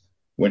was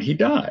when he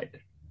died.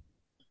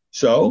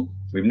 So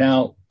we've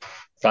now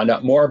found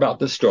out more about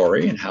the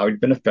story and how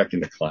he'd been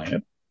affecting the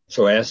client.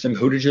 So I asked him,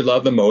 who did you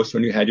love the most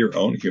when you had your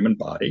own human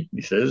body?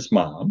 He said his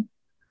mom.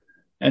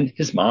 And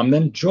his mom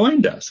then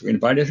joined us. We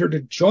invited her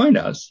to join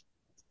us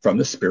from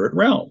the spirit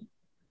realm.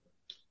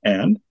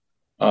 And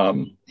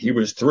he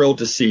was thrilled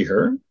to see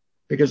her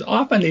because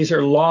often these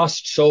are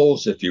lost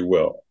souls, if you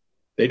will.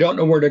 They don't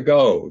know where to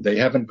go. They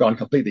haven't gone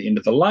completely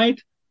into the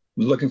light,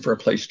 looking for a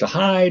place to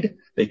hide.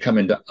 They come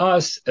into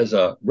us as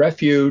a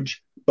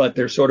refuge, but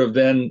they're sort of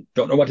then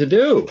don't know what to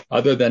do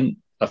other than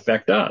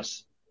affect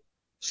us.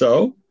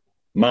 So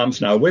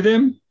mom's now with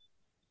him.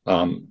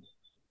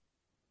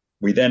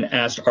 We then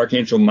asked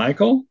Archangel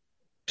Michael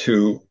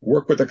to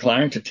work with the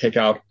client to take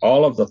out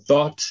all of the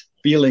thoughts,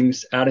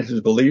 feelings,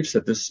 attitudes, beliefs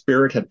that the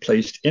spirit had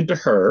placed into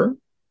her.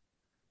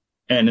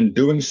 And in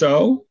doing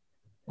so,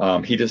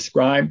 she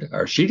described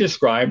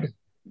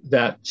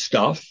that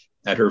stuff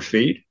at her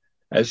feet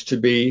as to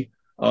be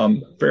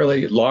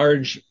fairly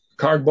large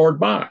cardboard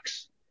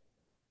box.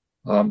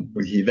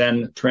 He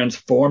then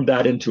transformed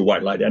that into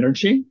white light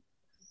energy.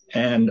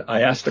 And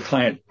I asked the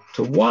client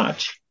to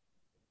watch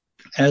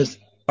as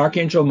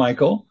Archangel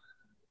Michael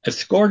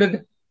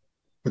escorted,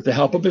 with the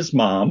help of his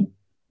mom,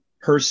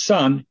 her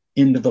son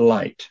into the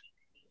light.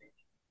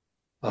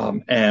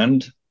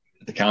 And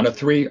at the count of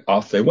 3,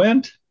 off they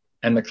went,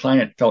 and the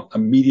client felt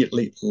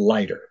immediately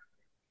lighter.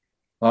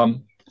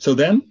 So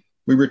then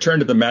we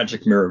returned to the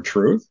magic mirror of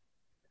truth,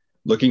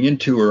 looking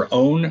into her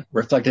own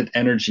reflected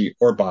energy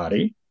or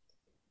body,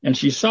 and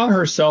she saw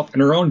herself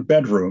in her own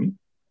bedroom,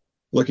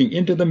 looking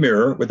into the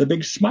mirror with a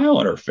big smile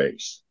on her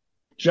face,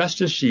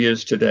 just as she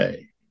is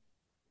today.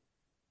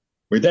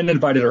 We then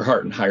invited her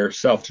heart and higher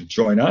self to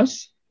join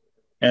us,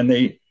 and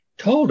they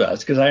told us,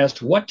 because I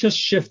asked what just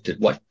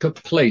shifted, what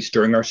took place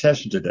during our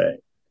session today.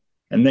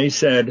 And they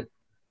said,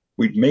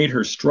 we'd made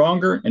her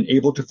stronger and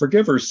able to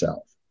forgive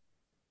herself.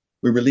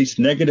 We released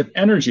negative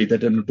energy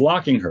that had been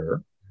blocking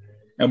her,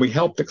 and we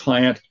helped the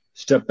client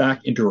step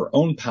back into her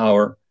own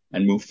power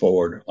and move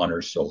forward on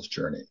her soul's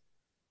journey.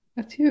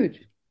 That's huge.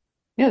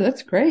 Yeah,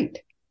 that's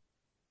great.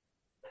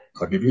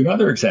 I'll give you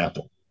another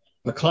example.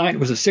 The client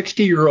was a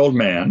 60-year-old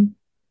man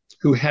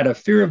who had a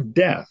fear of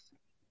death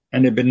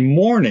and had been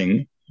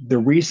mourning the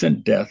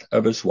recent death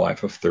of his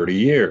wife of 30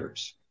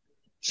 years.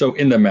 So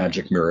in the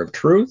magic mirror of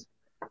truth,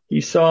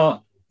 he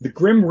saw the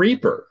Grim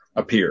Reaper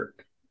appeared.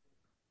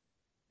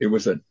 It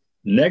was a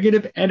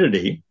negative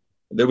entity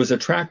that was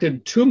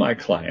attracted to my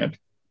client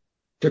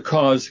to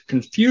cause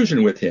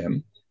confusion with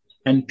him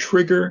and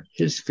trigger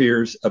his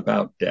fears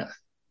about death.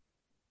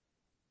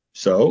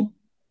 So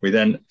we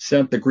then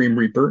sent the Grim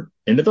Reaper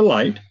into the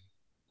light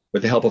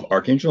with the help of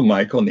Archangel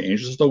Michael and the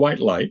angels of the white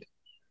light.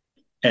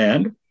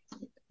 And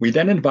we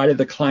then invited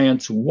the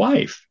client's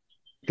wife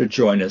to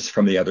join us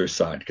from the other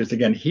side, because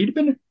again, he'd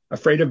been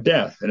afraid of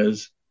death and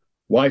his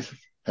wife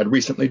had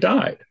recently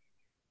died.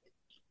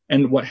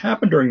 And what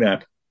happened during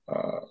that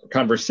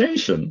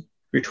conversation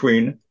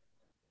between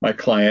my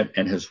client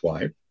and his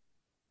wife,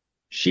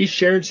 she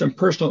shared some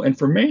personal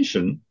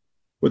information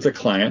with the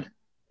client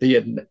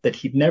that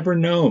he'd never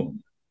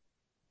known,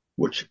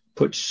 which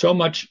put so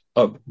much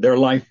of their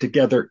life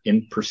together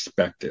in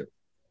perspective.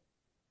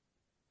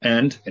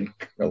 And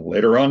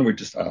later on, we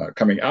just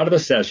coming out of the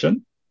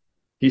session,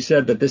 he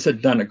said that this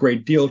had done a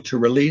great deal to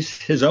release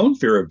his own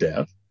fear of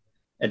death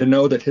and to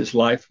know that his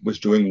life was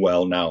doing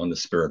well now in the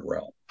spirit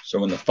realm.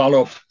 So in the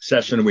follow-up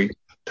session, we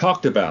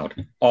talked about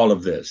all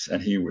of this,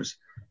 and he was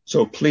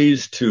so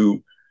pleased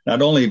to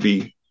not only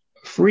be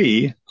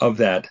free of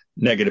that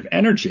negative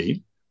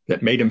energy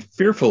that made him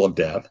fearful of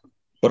death,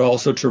 but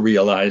also to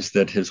realize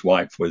that his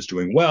wife was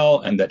doing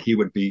well and that he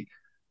would be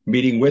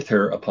meeting with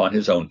her upon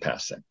his own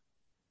passing.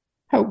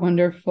 How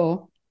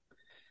wonderful.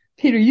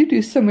 Peter, you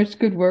do so much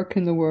good work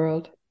in the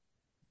world.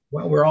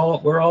 Well, we're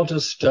all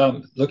just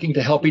looking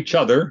to help each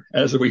other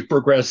as we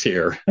progress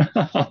here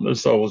on the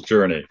soul's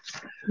journey.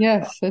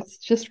 Yes, that's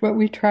just what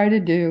we try to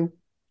do.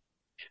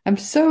 I'm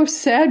so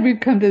sad we've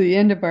come to the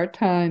end of our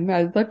time.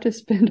 I'd love to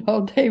spend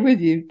all day with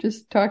you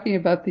just talking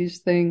about these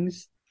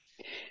things.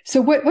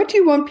 So what do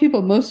you want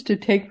people most to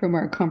take from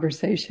our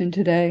conversation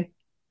today?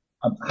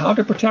 How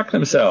to protect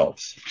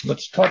themselves.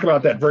 Let's talk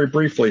about that very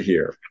briefly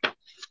here.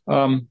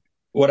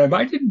 What I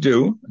invite you to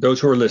do, those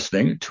who are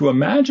listening, to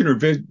imagine or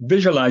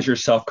visualize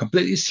yourself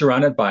completely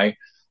surrounded by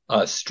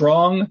a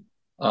strong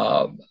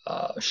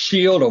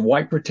shield of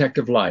white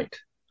protective light,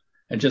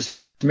 and just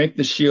make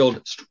the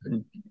shield,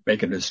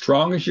 make it as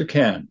strong as you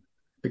can,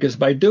 because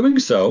by doing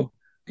so,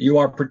 you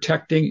are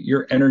protecting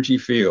your energy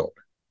field.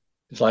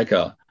 It's like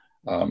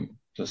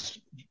just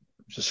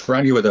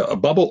surround you with a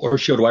bubble or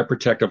shield of white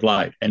protective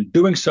light, and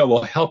doing so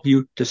will help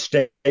you to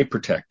stay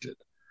protected.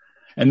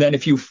 And then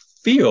if you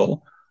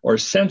feel or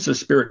sense a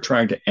spirit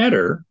trying to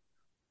enter,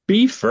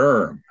 be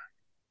firm.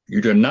 You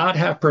do not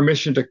have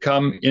permission to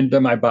come into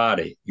my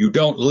body. You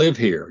don't live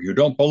here. You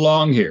don't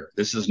belong here.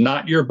 This is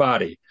not your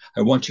body.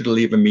 I want you to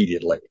leave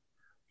immediately.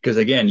 Because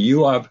again,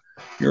 you're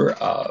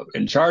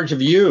in charge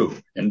of you.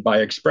 And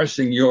by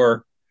expressing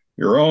your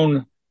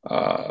own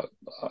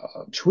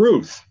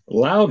truth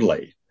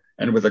loudly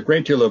and with a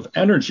great deal of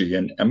energy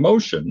and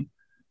emotion,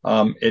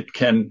 it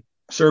can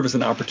serve as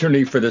an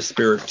opportunity for the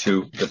spirit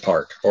to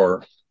depart,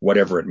 or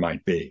whatever it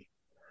might be.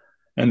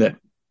 And that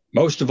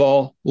most of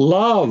all,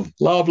 love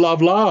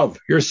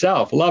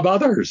yourself, love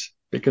others,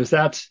 because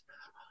that's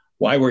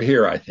why we're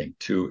here, I think,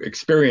 to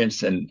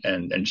experience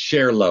and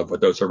share love with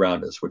those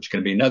around us, which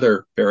can be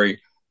another very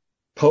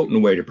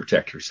potent way to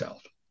protect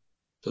yourself.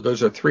 So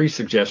those are 3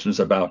 suggestions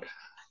about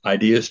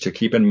ideas to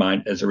keep in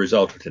mind as a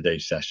result of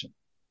today's session.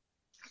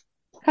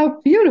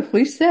 How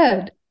beautifully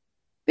said.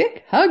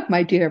 Big hug,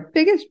 my dear.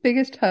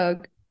 Biggest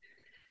hug.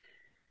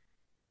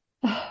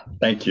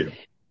 Thank you.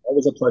 It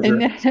was a pleasure.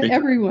 And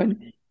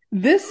everyone,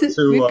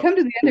 we've come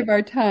to the end of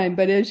our time,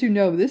 but as you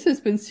know, this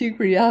has been Seek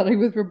Reality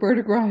with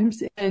Roberta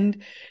Grimes.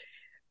 And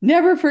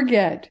never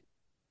forget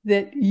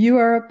that you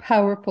are a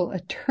powerful,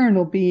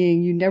 eternal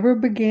being. You never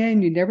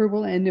began, you never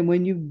will end. And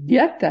when you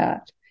get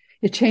that,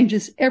 it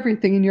changes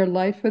everything in your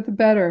life for the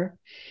better.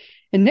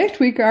 And next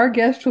week, our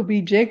guest will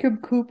be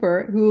Jacob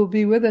Cooper, who will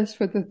be with us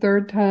for the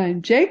 3rd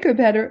time. Jacob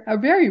had a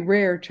very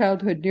rare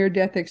childhood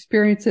near-death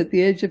experience at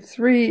the age of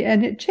 3,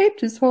 and it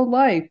shaped his whole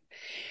life.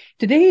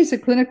 Today, he's a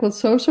clinical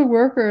social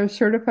worker, a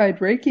certified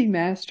Reiki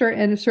master,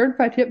 and a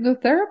certified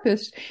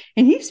hypnotherapist,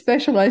 and he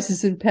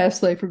specializes in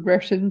past life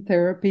regression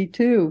therapy,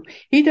 too.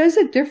 He does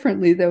it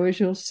differently, though, as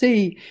you'll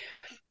see.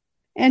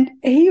 And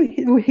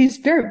he's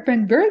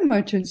been very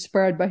much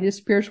inspired by his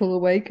spiritual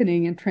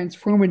awakening and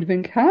transformative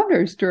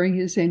encounters during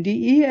his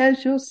NDE,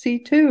 as you'll see,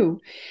 too.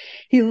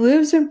 He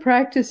lives and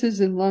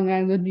practices in Long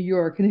Island, New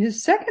York, and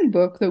his second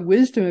book, The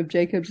Wisdom of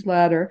Jacob's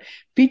Ladder,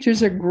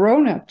 features a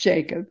grown-up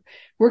Jacob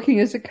working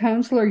as a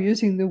counselor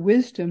using the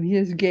wisdom he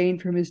has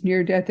gained from his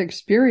near-death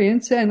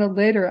experience and a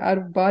later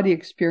out-of-body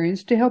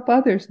experience to help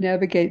others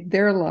navigate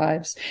their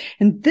lives.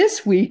 And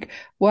this week,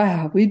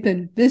 wow, we've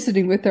been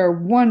visiting with our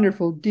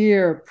wonderful,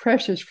 dear,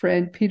 precious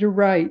friend, Peter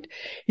Wright.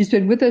 He's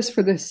been with us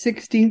for the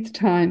 16th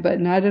time, but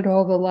not at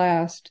all the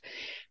last.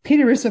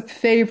 Peter is a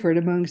favorite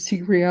among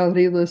Seek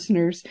Reality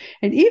listeners.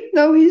 And even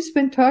though he's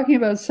been talking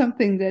about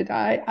something that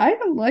I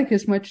don't like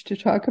as much to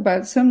talk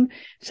about, some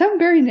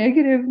very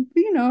negative,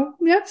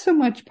 not so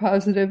much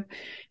positive,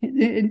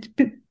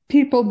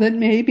 people that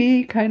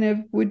maybe kind of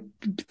would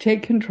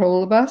take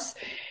control of us,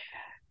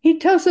 he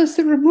tells us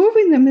that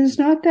removing them is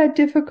not that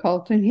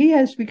difficult, and he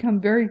has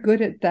become very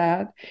good at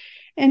that.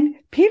 And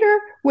Peter,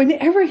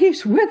 whenever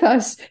he's with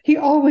us, he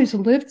always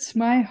lifts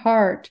my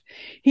heart.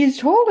 He's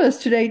told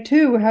us today,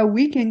 too, how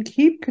we can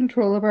keep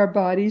control of our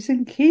bodies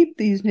and keep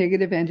these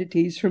negative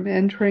entities from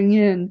entering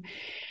in.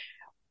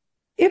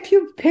 If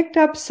you've picked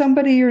up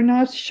somebody you're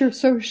not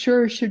so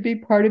sure should be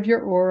part of your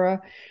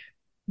aura,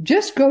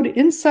 just go to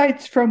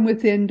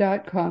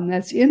insightsfromwithin.com.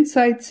 That's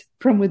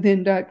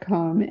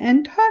insightsfromwithin.com,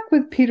 and talk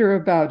with Peter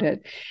about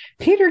it.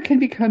 Peter can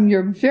become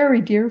your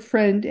very dear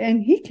friend,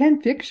 and he can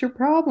fix your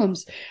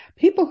problems.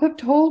 People have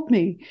told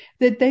me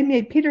that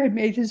Peter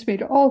has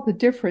made all the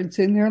difference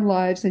in their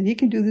lives, and he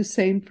can do the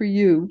same for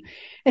you.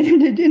 And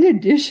in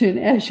addition,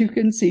 as you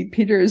can see,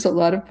 Peter is a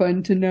lot of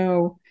fun to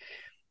know.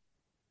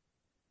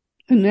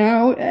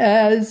 Now,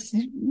 as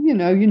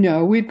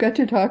we've got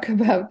to talk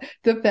about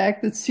the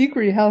fact that Seek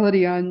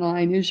Reality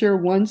Online is your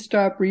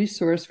one-stop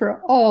resource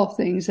for all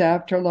things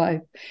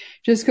afterlife.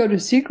 Just go to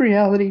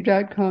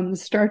seekreality.com and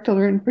start to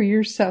learn for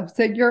yourself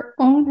that your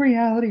own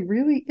reality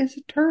really is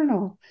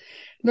eternal.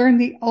 Learn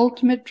the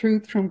ultimate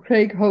truth from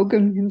Craig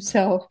Hogan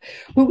himself,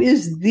 who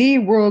is the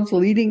world's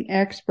leading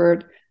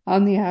expert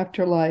on the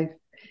afterlife.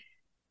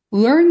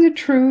 Learn the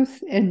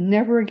truth and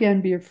never again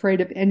be afraid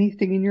of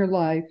anything in your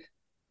life.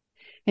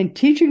 And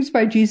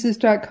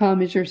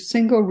teachingsbyjesus.com is your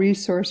single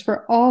resource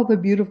for all the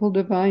beautiful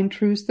divine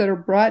truths that are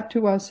brought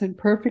to us in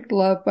perfect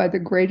love by the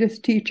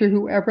greatest teacher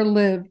who ever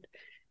lived,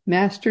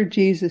 Master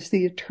Jesus,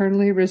 the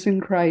eternally risen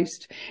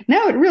Christ.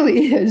 Now it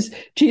really is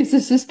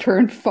Jesus'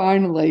 turn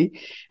finally.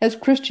 As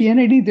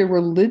Christianity, the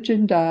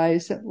religion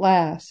dies at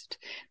last.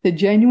 The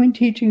genuine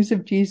teachings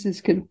of Jesus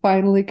can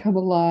finally come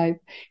alive.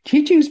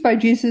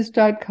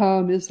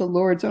 Teachingsbyjesus.com is the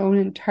Lord's own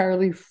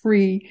entirely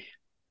free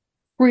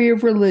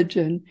of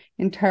religion,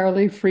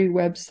 entirely free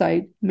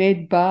website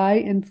made by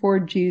and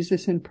for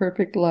Jesus in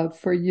perfect love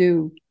for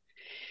you.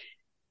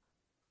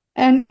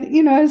 And,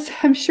 as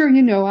I'm sure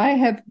you know, I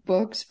have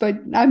books, but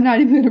I'm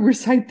not even going to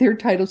recite their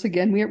titles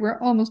again. We're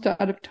almost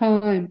out of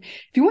time.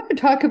 If you want to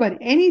talk about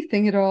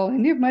anything at all,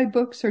 any of my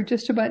books or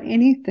just about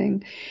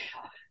anything,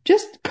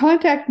 just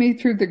contact me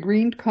through the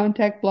green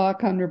contact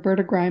block on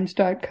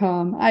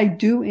robertagrimes.com. I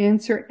do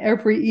answer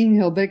every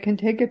email, but it can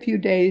take a few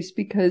days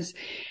because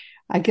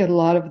I get a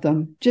lot of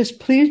them. Just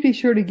please be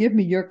sure to give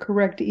me your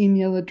correct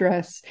email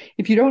address.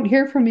 If you don't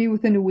hear from me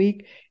within a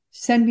week,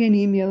 send me an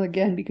email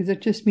again, because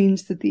it just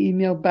means that the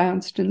email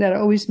bounced, and that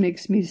always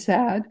makes me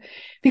sad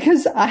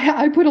because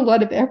I put a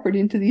lot of effort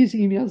into these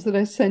emails that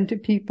I send to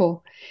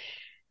people.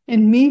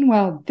 And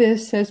meanwhile,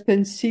 this has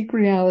been Seek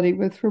Reality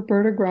with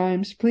Roberta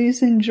Grimes.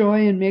 Please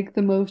enjoy and make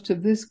the most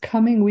of this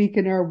coming week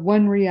in our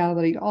one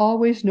reality,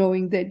 always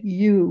knowing that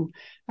you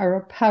are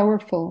a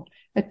powerful,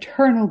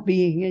 eternal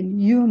being, and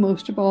you,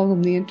 most of all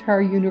in the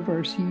entire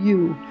universe,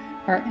 you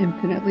are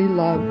infinitely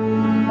loved.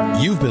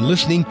 You've been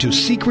listening to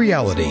Seek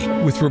Reality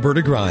with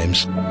Roberta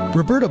Grimes.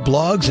 Roberta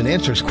blogs and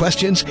answers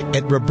questions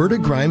at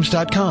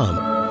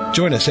robertagrimes.com.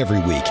 Join us every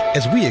week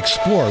as we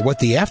explore what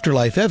the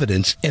afterlife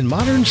evidence and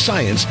modern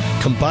science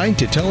combine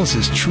to tell us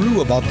is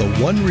true about the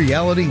one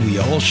reality we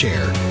all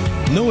share.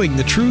 Knowing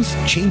the truth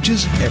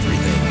changes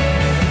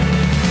everything.